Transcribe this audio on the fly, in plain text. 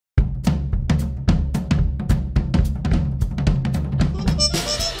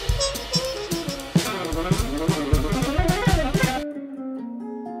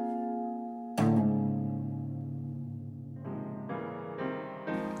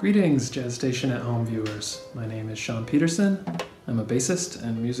Greetings, Jazz Station at Home viewers. My name is Sean Peterson. I'm a bassist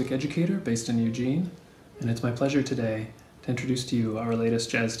and music educator based in Eugene, and it's my pleasure today to introduce to you our latest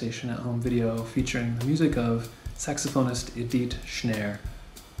Jazz Station at Home video featuring the music of saxophonist Idit Shner.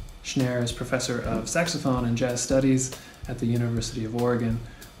 Shner is professor of saxophone and jazz studies at the University of Oregon,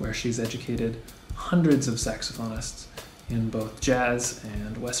 where she's educated hundreds of saxophonists in both jazz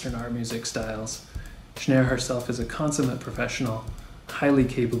and Western art music styles. Shner herself is a consummate professional, highly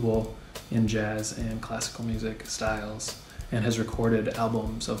capable in jazz and classical music styles, and has recorded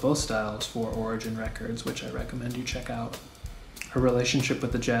albums of both styles for Origin Records, which I recommend you check out. Her relationship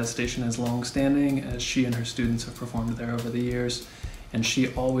with the Jazz Station is long-standing, as she and her students have performed there over the years, and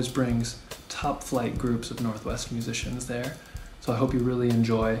she always brings top-flight groups of Northwest musicians there. So I hope you really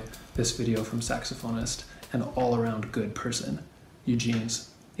enjoy this video from saxophonist and all-around good person,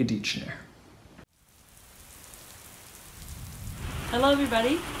 Eugene's Idit Shner. Hello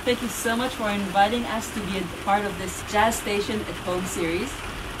everybody, thank you so much for inviting us to be a part of this Jazz Station at Home series.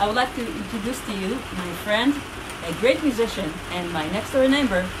 I would like to introduce to you my friend, a great musician, and my next door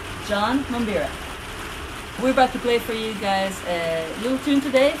neighbor, John Mambira. We're about to play for you guys a little tune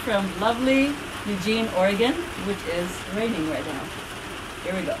today from lovely Eugene, Oregon, which is raining right now.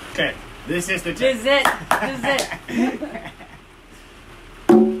 Here we go. Okay, this is the tune. This is it, this is it.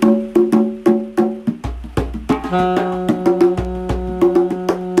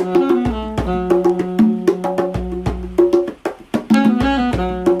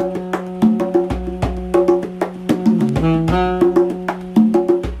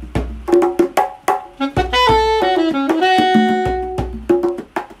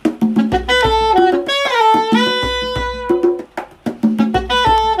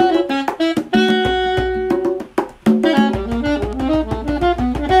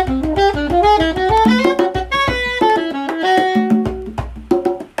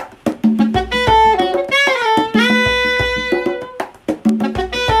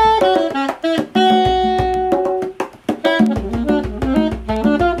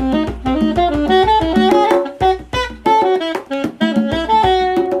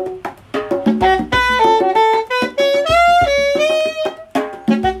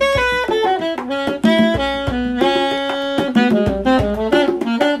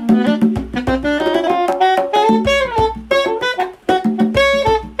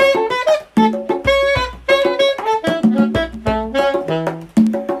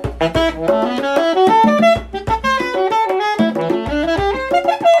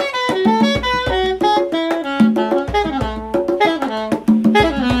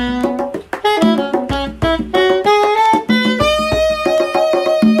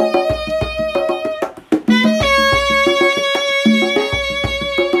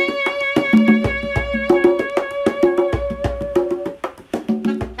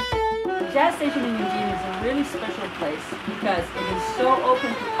 Jazz Station in Eugene is a really special place because it is so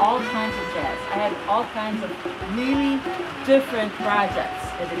open to all kinds of jazz. I had all kinds of really different projects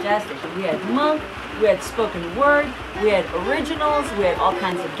at the Jazz Station. We had monk, we had spoken word, we had originals, we had all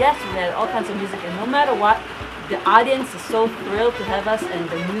kinds of guests, we had all kinds of music, and no matter what, the audience is so thrilled to have us and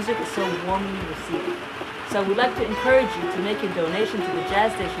the music is so warmly received. So we'd like to encourage you to make a donation to the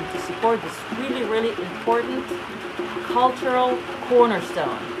Jazz Station to support this really, really important cultural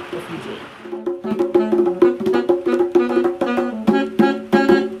cornerstone of Eugene.